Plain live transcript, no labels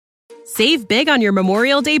Save big on your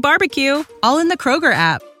Memorial Day barbecue, all in the Kroger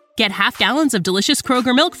app. Get half gallons of delicious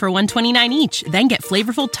Kroger milk for $1.29 each. Then get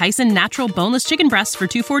flavorful Tyson natural boneless chicken breasts for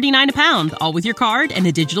 $2.49 a pound, all with your card and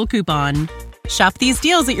a digital coupon. Shop these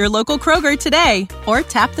deals at your local Kroger today, or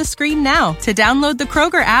tap the screen now to download the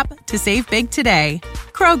Kroger app to save big today.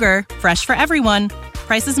 Kroger, fresh for everyone.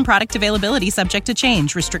 Prices and product availability subject to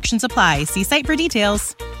change. Restrictions apply. See site for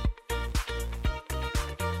details.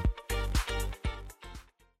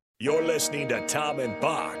 You're listening to Tom and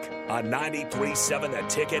Bock on 93.7 The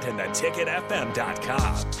Ticket and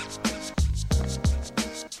theticketfm.com.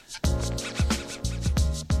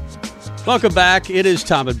 Welcome back. It is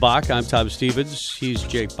Tom and Bock. I'm Tom Stevens. He's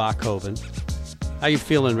Jake Bockhoven. How you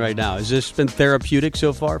feeling right now? Has this been therapeutic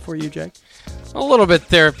so far for you, Jake? A little bit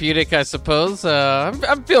therapeutic, I suppose.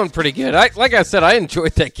 I'm feeling pretty good. Like I said, I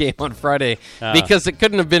enjoyed that game on Friday because it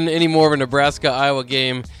couldn't have been any more of a Nebraska-Iowa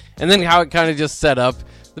game. And then how it kind of just set up.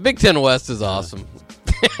 The Big Ten West is awesome.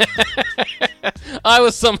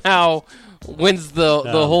 Iowa somehow wins the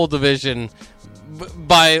whole division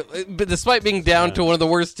despite being down to one of the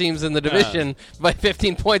worst teams in the division by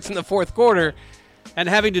 15 points in the fourth quarter. And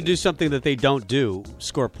having to do something that they don't do,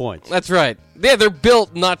 score points. That's right. Yeah, they're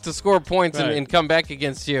built not to score points and come back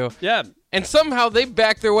against you. Yeah. And somehow they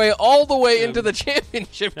back their way all the way into the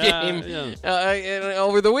championship game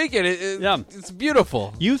over the weekend. It's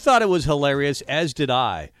beautiful. You thought it was hilarious, as did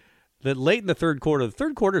I, that late in the third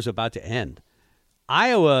quarter is about to end.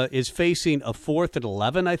 Iowa is facing a 4th and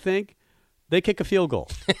 11, I think. They kick a field goal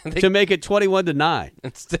to make it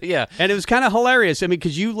 21-9. Yeah. And it was kind of hilarious. I mean,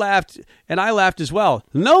 because you laughed, and I laughed as well,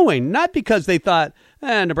 knowing, not because they thought,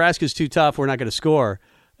 Nebraska's too tough, we're not going to score.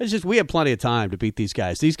 It's just we have plenty of time to beat these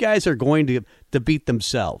guys. These guys are going to beat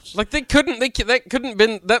themselves. Like that couldn't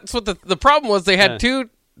been. That's what the problem was. They had 2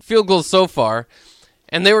 field goals so far,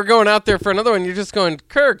 and they were going out there for another one. You're just going,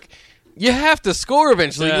 Kirk, you have to score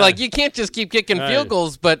eventually. Yeah. Like you can't just keep kicking field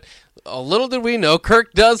goals. But a little did we know,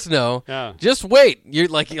 Kirk does know. Yeah. Just wait. You're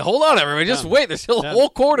like, hold on, everybody. Just wait. There's still a whole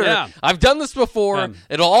quarter. Yeah. I've done this before.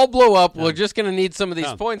 It'll all blow up. We're just going to need some of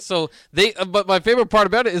these points. So but my favorite part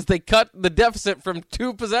about it is they cut the deficit from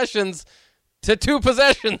 2 possessions to 2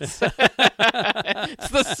 possessions. It's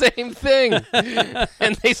the same thing,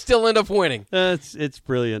 and they still end up winning. It's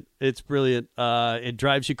brilliant. It's brilliant. It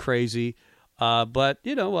drives you crazy, but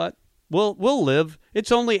you know what? We'll live.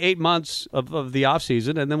 It's only 8 months of the off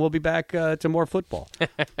season, and then we'll be back to more football.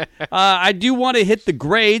 I do want to hit the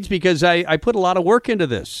grades because I put a lot of work into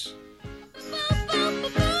this.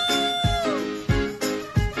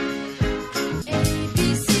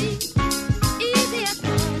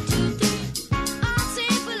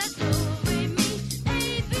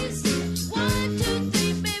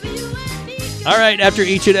 All right, after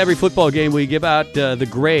each and every football game, we give out the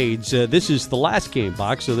grades. This is the last game,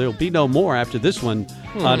 Box, so there'll be no more after this one,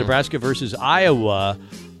 Nebraska versus Iowa.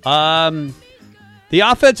 The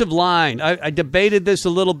offensive line, I debated this a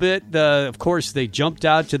little bit. Of course, they jumped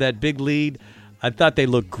out to that big lead. I thought they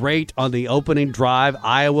looked great on the opening drive.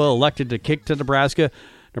 Iowa elected to kick to Nebraska.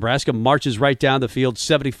 Nebraska marches right down the field,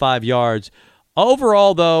 75 yards.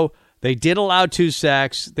 Overall, though, they did allow 2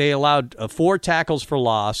 sacks. They allowed 4 tackles for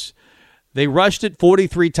loss. They rushed it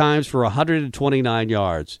 43 times for 129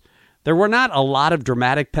 yards. There were not a lot of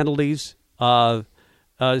dramatic penalties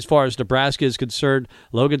as far as Nebraska is concerned.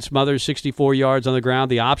 Logan Smothers, 64 yards on the ground.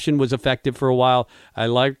 The option was effective for a while. I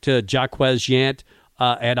liked Jaquez Yant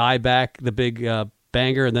at I-back, the big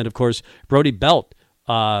banger. And then, of course, Brody Belt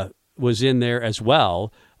was in there as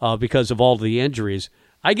well because of all the injuries.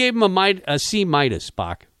 I gave him a C-,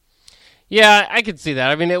 Bach. Yeah, I could see that.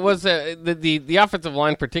 I mean, it was the offensive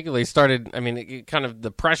line particularly started. I mean, kind of the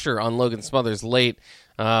pressure on Logan Smothers late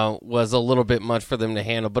was a little bit much for them to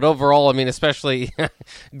handle. But overall, I mean, especially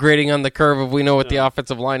grading on the curve of we know what the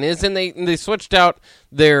offensive line is, and they switched out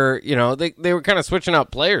their, they were kind of switching out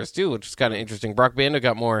players too, which is kind of interesting. Brock Bando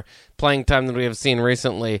got more playing time than we have seen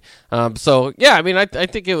recently. So yeah, I mean, I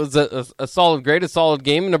think it was a solid grade, a solid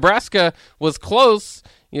game. Nebraska was close.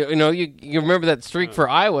 You remember that streak for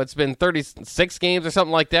Iowa. It's been 36 games or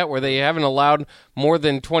something like that where they haven't allowed more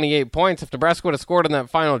than 28 points. If Nebraska would have scored on that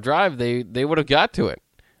final drive, they would have got to it.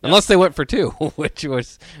 Unless they went for 2, which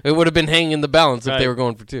was it would have been hanging in the balance if they were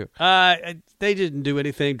going for 2. They didn't do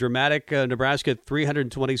anything dramatic. Nebraska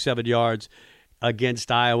 327 yards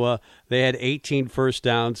against Iowa. They had 18 first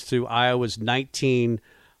downs to Iowa's 19.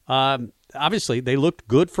 Obviously, they looked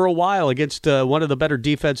good for a while against one of the better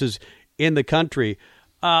defenses in the country.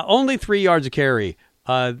 Only 3 yards a carry.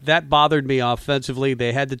 That bothered me offensively.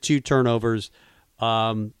 They had the 2 turnovers,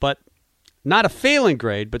 but not a failing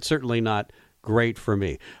grade, but certainly not great for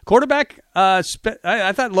me. Quarterback, I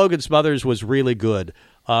thought Logan Smothers was really good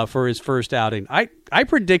for his first outing. I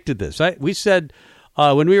predicted this. We said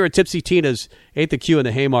when we were at Tipsy Tina's, ate the Q in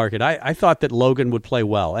the Haymarket, I thought that Logan would play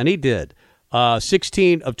well, and he did.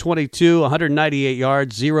 16 of 22, 198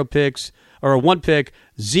 yards, 0 picks, or 1 pick,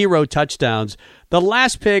 0 touchdowns. The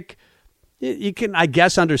last pick, you can, I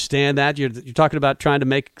guess, understand that. You're talking about trying to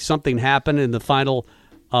make something happen in the final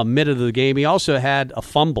minute of the game. He also had a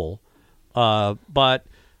fumble, so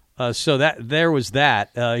that there was that.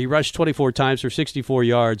 He rushed 24 times for 64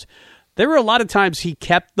 yards. There were a lot of times he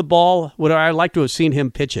kept the ball. Would I like to have seen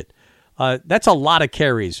him pitch it? That's a lot of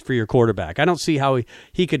carries for your quarterback. I don't see how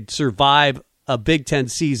he could survive a Big Ten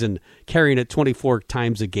season carrying it 24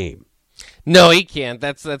 times a game. No, he can't.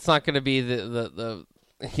 That's not going to be the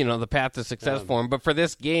path to success for him. But for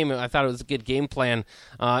this game, I thought it was a good game plan,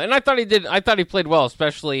 and I thought he did. I thought he played well,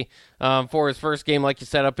 especially for his first game, like you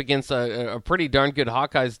said, up against a pretty darn good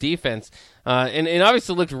Hawkeyes defense, and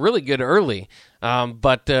obviously looked really good early.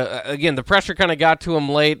 But again, the pressure kind of got to him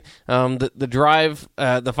late. The drive,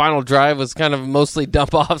 the final drive, was kind of mostly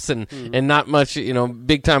dump offs and not much,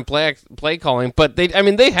 big time play calling. But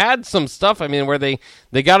they had some stuff. Where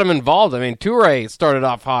they got him involved. Toure started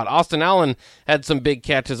off hot. Austin Allen had some big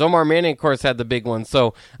catches. Omar Manning, of course, had the big one.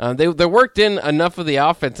 So they worked in enough of the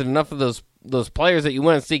offense and enough of those players that you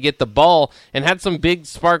want to see get the ball and had some big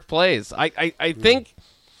spark plays. I think.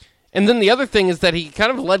 And then the other thing is that he kind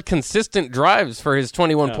of led consistent drives for his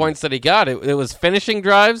 21 points that he got. It was finishing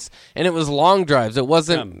drives and it was long drives. It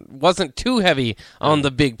wasn't too heavy on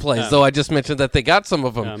the big plays, though I just mentioned that they got some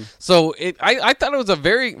of them. So I thought it was a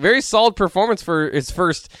very, very solid performance for his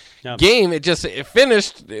first game. It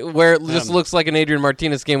finished where it just looks like an Adrian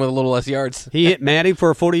Martinez game with a little less yards. He hit Manning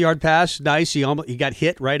for a 40-yard pass. Nice. He got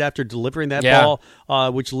hit right after delivering that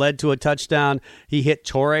ball, which led to a touchdown. He hit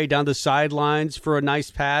Torrey down the sidelines for a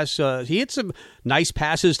nice pass. He hit some nice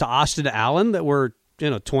passes to Austin Allen that were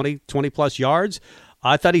 20-plus yards.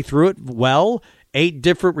 I thought he threw it well. 8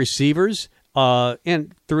 different receivers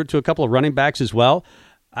and threw it to a couple of running backs as well.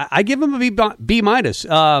 I give him a B minus,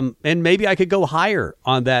 and maybe I could go higher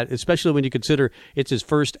on that, especially when you consider it's his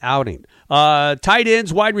first outing. Tight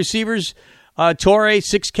ends, wide receivers, Torrey,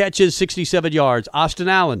 6 catches, 67 yards. Austin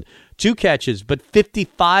Allen, 2 catches, but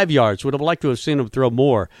 55 yards. Would have liked to have seen him throw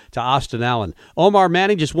more to Austin Allen. Omar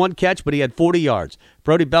Manning, just 1 catch, but he had 40 yards.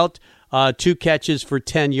 Brody Belt, 2 catches for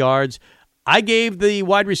 10 yards. I gave the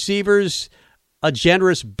wide receivers a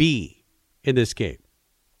generous B in this game.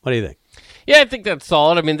 What do you think? Yeah, I think that's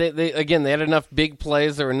solid. They had enough big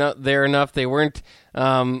plays. They were not there enough. They weren't,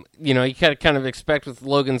 you kind of expect with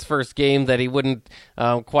Logan's first game that he wouldn't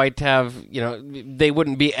quite have, they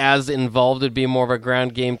wouldn't be as involved. It'd be more of a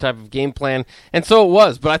ground game type of game plan. And so it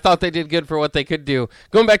was, but I thought they did good for what they could do.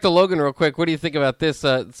 Going back to Logan real quick, what do you think about this?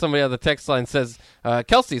 Somebody on the text line says,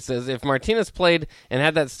 Kelsey says, if Martinez played and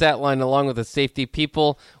had that stat line along with the safety,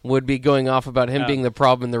 people would be going off about him being the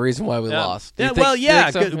problem and the reason why we lost.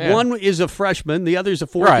 So? One is a freshman, the other is a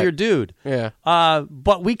fourth-year dude. Yeah.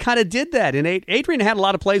 But we kind of did that. And Adrian had a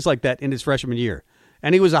lot of plays like that in his freshman year,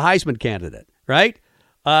 and he was a Heisman candidate, right?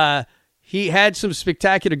 He had some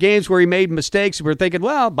spectacular games where he made mistakes. We're thinking,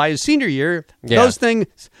 well, by his senior year, those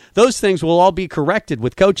things will all be corrected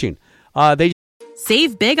with coaching.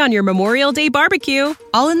 Save big on your Memorial Day barbecue,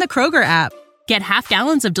 all in the Kroger app. Get half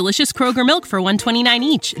gallons of delicious Kroger milk for $1.29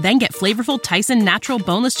 each. Then get flavorful Tyson natural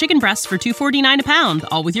boneless chicken breasts for $2.49 a pound,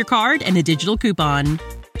 all with your card and a digital coupon.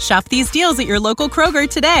 Shop these deals at your local Kroger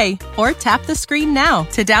today, or tap the screen now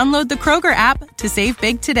to download the Kroger app to save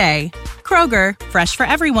big today. Kroger, fresh for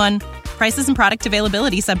everyone. Prices and product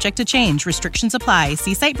availability subject to change. Restrictions apply.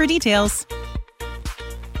 See site for details.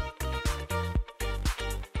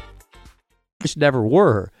 Never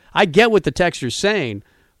were. I get what the texter's saying,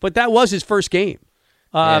 but that was his first game.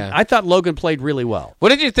 I thought Logan played really well. What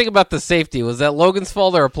did you think about the safety? Was that Logan's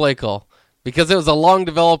fault or a play call? Because it was a long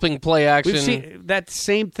developing play action. We've seen that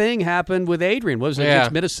same thing happened with Adrian, wasn't it,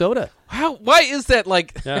 against Minnesota? Why is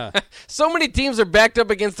that? So many teams are backed up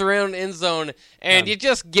against their own end zone, and you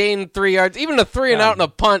just gain 3 yards. Even a 3 and out and a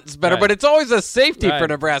punt is better, but it's always a safety for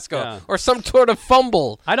Nebraska or some sort of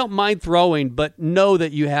fumble. I don't mind throwing, but know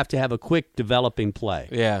that you have to have a quick developing play.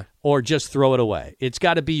 Yeah. Or just throw it away. It's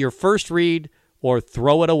got to be your first read or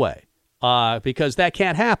throw it away because that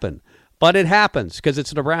can't happen. But it happens because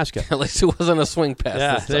it's Nebraska. At least it wasn't a swing pass.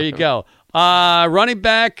 Yeah, there you go. Running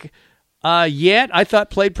back, I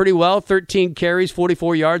thought played pretty well. 13 carries,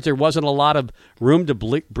 44 yards. There wasn't a lot of room to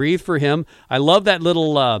breathe for him. I love that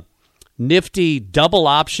little nifty double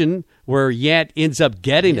option where Yant ends up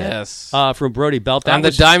getting it from Brody Belt. On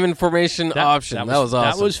the diamond formation option. That was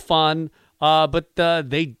awesome. That was fun. But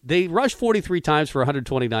they rushed 43 times for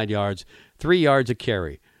 129 yards, 3 yards a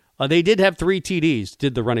carry. They did have 3 TDs,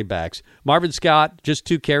 did the running backs. Marvin Scott, just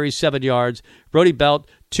 2 carries, 7 yards. Brody Belt,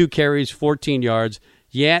 2 carries, 14 yards.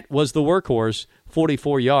 Yant was the workhorse,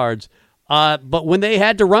 44 yards. But when they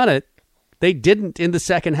had to run it, they didn't in the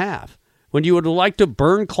second half. When you would like to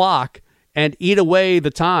burn clock and eat away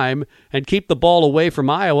the time and keep the ball away from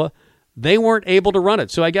Iowa, they weren't able to run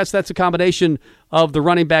it. So I guess that's a combination of the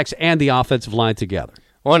running backs and the offensive line together.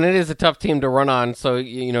 Well, and it is a tough team to run on, so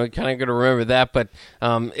you kind of got to remember that. But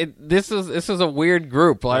this is a weird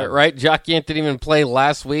group, right? Jock Yant didn't even play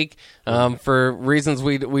last week for reasons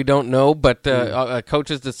we don't know, but a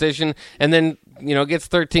coach's decision, and then gets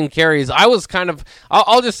 13 carries. I was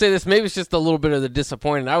I'll just say this, maybe it's just a little bit of the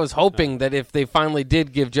disappointment. I was hoping that if they finally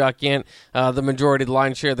did give Jock Yant the majority of the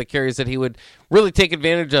line share of the carries, that he would really take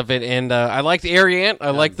advantage of it. And I liked Air Yant.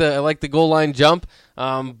 I like the goal line jump,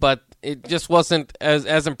 but it just wasn't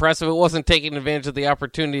as impressive. It wasn't taking advantage of the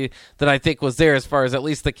opportunity that I think was there as far as at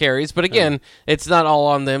least the carries. But again, it's not all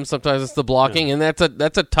on them. Sometimes it's the blocking, and that's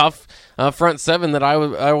a tough front seven that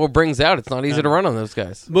Iowa brings out. It's not easy to run on those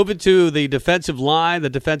guys. Moving to the defensive line, the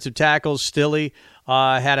defensive tackles, Stilley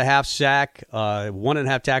had a half sack,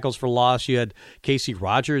 1.5 tackles for loss. You had Casey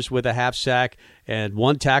Rogers with a half sack and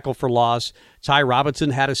 1 tackle for loss. Ty Robinson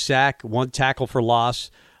had a sack, 1 tackle for loss.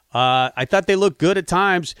 I thought they looked good at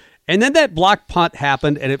times. And then that block punt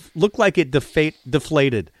happened, and it looked like it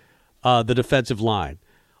deflated the defensive line.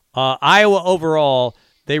 Iowa overall,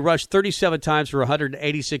 they rushed 37 times for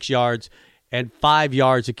 186 yards and 5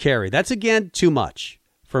 yards a carry. That's, again, too much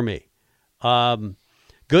for me.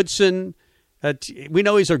 Goodson, we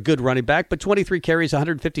know he's a good running back, but 23 carries,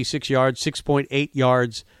 156 yards, 6.8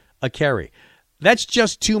 yards a carry. That's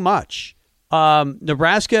just too much.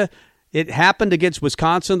 Nebraska, it happened against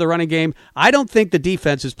Wisconsin, the running game. I don't think the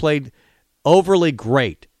defense has played overly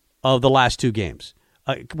great of the last 2 games.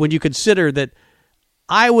 When you consider that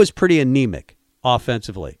Iowa's pretty anemic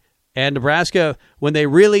offensively, and Nebraska, when they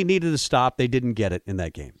really needed to stop, they didn't get it in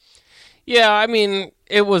that game. Yeah, I mean,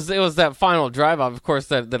 it was that final drive, of course,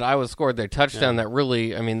 that Iowa scored their touchdown. That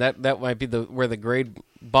really, I mean, that might be where the grade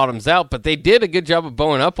bottoms out. But they did a good job of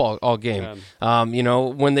bowing up all game.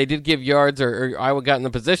 When they did give yards or Iowa got in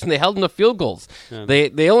the position, they held them to field goals.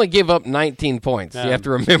 They only gave up 19 points. You have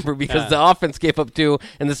to remember, because the offense gave up 2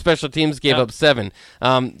 and the special teams gave up 7.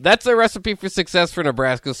 That's a recipe for success for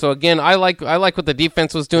Nebraska. So again, I like what the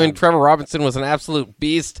defense was doing. Trevor Robinson was an absolute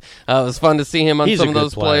beast. It was fun to see him on some of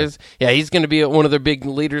those plays. Yeah, he's going to be one of their big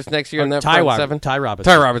leaders next year in that front seven. Ty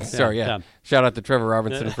Robinson. Sorry, yeah. Shout out to Trevor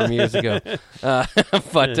Robinson from years ago. So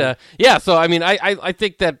I mean, I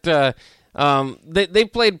think that they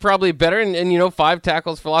played probably better, and 5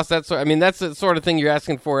 tackles for loss. That's the sort of thing you're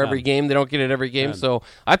asking for every game. They don't get it every game, so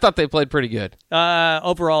I thought they played pretty good.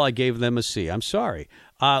 Overall, I gave them a C. I'm sorry.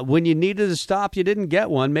 When you needed a stop, you didn't get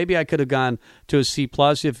one. Maybe I could have gone to a C+.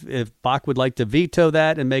 If Bock would like to veto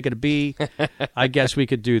that and make it a B, I guess we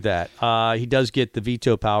could do that. He does get the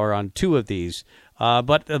veto power on 2 of these.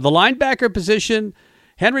 But the linebacker position,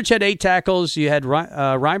 Henrich had 8 tackles. You had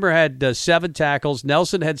Reimer had 7 tackles.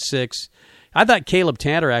 Nelson had 6. I thought Caleb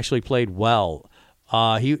Tanner actually played well.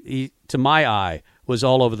 He to my eye, was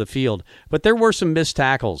all over the field. But there were some missed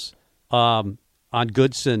tackles on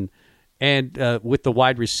Goodson and with the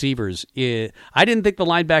wide receivers. I didn't think the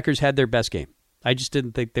linebackers had their best game. I just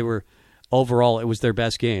didn't think they were, overall, it was their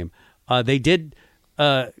best game. They did,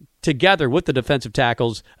 together with the defensive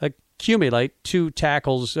tackles, accumulate 2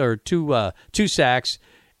 tackles or 2 sacks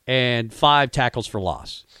and 5 tackles for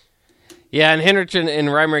loss. Yeah, and Henrich and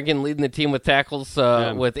Reimer again leading the team with tackles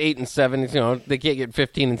with 8 and 7. They can't get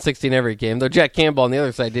 15 and 16 every game, though Jack Campbell on the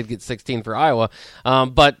other side did get 16 for Iowa.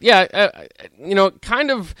 Kind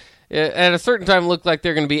of at a certain time looked like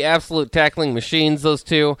they're going to be absolute tackling machines, those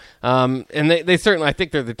two. And they certainly, I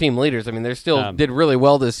think they're the team leaders. I mean, they still did really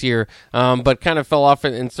well this year, but kind of fell off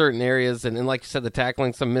in certain areas. And like you said, the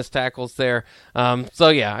tackling, some missed tackles there.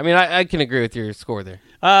 I can agree with your score there.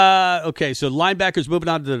 Okay, so linebackers, moving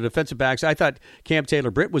on to the defensive backs. I thought Cam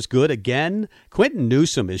Taylor-Britt was good again. Quentin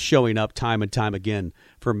Newsome is showing up time and time again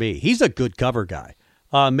for me. He's a good cover guy.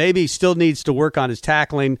 Maybe still needs to work on his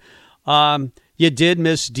tackling. You did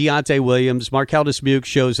miss Deontay Williams. Markel Dismuke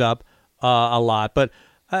shows up a lot, but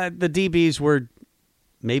the DBs were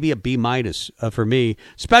maybe a B- for me.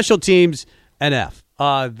 Special teams, an F.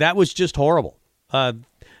 That was just horrible.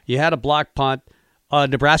 You had a block punt.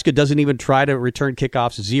 Nebraska doesn't even try to return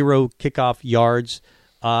kickoffs, 0 kickoff yards.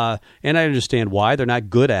 And I understand why. They're not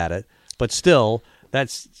good at it. But still,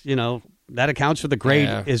 that's, that accounts for the grade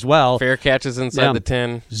as well. Fair catches inside the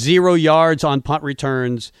 10. 0 yards on punt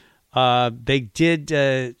returns. They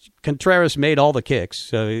did. Contreras made all the kicks.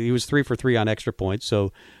 So he was 3 for 3 on extra points.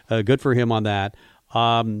 So good for him on that.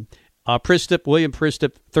 William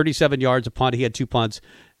Pristip, 37 yards a punt. He had 2 punts.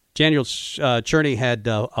 Daniel Cherney had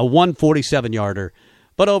a 147-yarder.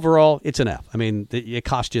 But overall, it's an F. I mean, it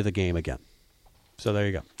cost you the game again. So there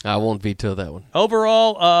you go. I won't veto that one.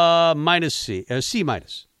 Overall, C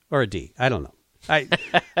minus, or a D. I don't know.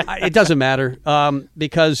 It doesn't matter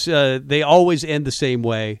because they always end the same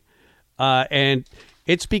way. And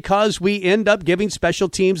it's because we end up giving special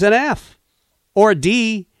teams an F or a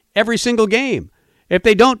D every single game. If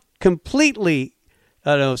they don't completely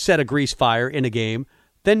set a grease fire in a game,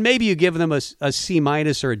 then maybe you give them a C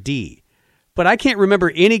minus or a D. But I can't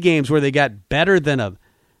remember any games where they got better than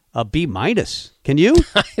a B minus. Can you?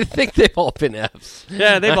 I think they've all been Fs.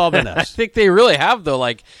 Yeah, they've all been Fs. I think they really have, though.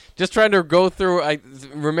 Like, just trying to go through,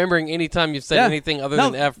 remembering any time you've said anything other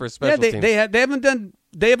than F for special teams. They haven't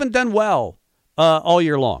done well all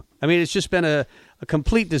year long. I mean, it's just been a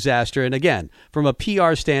complete disaster. And again, from a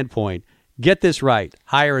PR standpoint, get this right.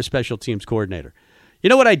 Hire a special teams coordinator. You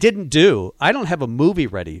know what I didn't do? I don't have a movie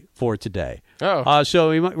ready for today. Oh. So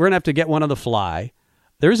we're going to have to get one on the fly.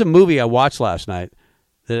 There is a movie I watched last night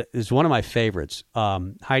that is one of my favorites.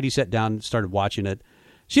 Heidi sat down and started watching it.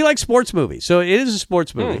 She likes sports movies, so it is a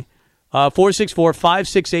sports movie.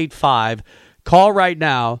 464-5685. Call right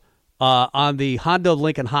now on the Honda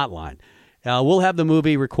Lincoln hotline. We'll have the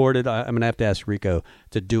movie recorded. I'm going to have to ask Rico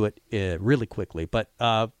to do it really quickly. But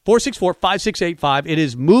 464-5685. It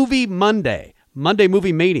is Movie Monday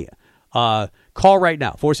Movie Mania. Call right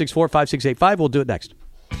now, 464-5685. We'll do it next.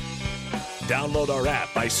 Download our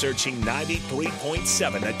app by searching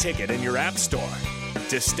 93.7 The Ticket in your app store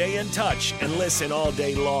to stay in touch and listen all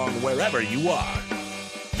day long wherever you are.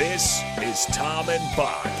 This is Tom and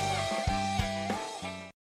Bock.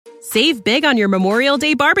 Save big on your Memorial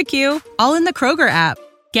Day barbecue, all in the Kroger app.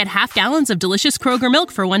 Get half gallons of delicious Kroger milk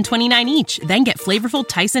for $1.29 each. Then get flavorful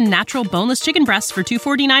Tyson natural boneless chicken breasts for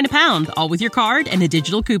 $2.49 a pound, all with your card and a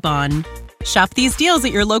digital coupon. Shop these deals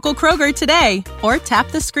at your local Kroger today, or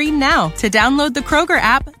tap the screen now to download the Kroger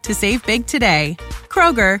app to save big today.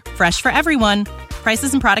 Kroger, fresh for everyone.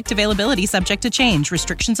 Prices and product availability subject to change.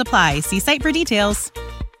 Restrictions apply. See site for details.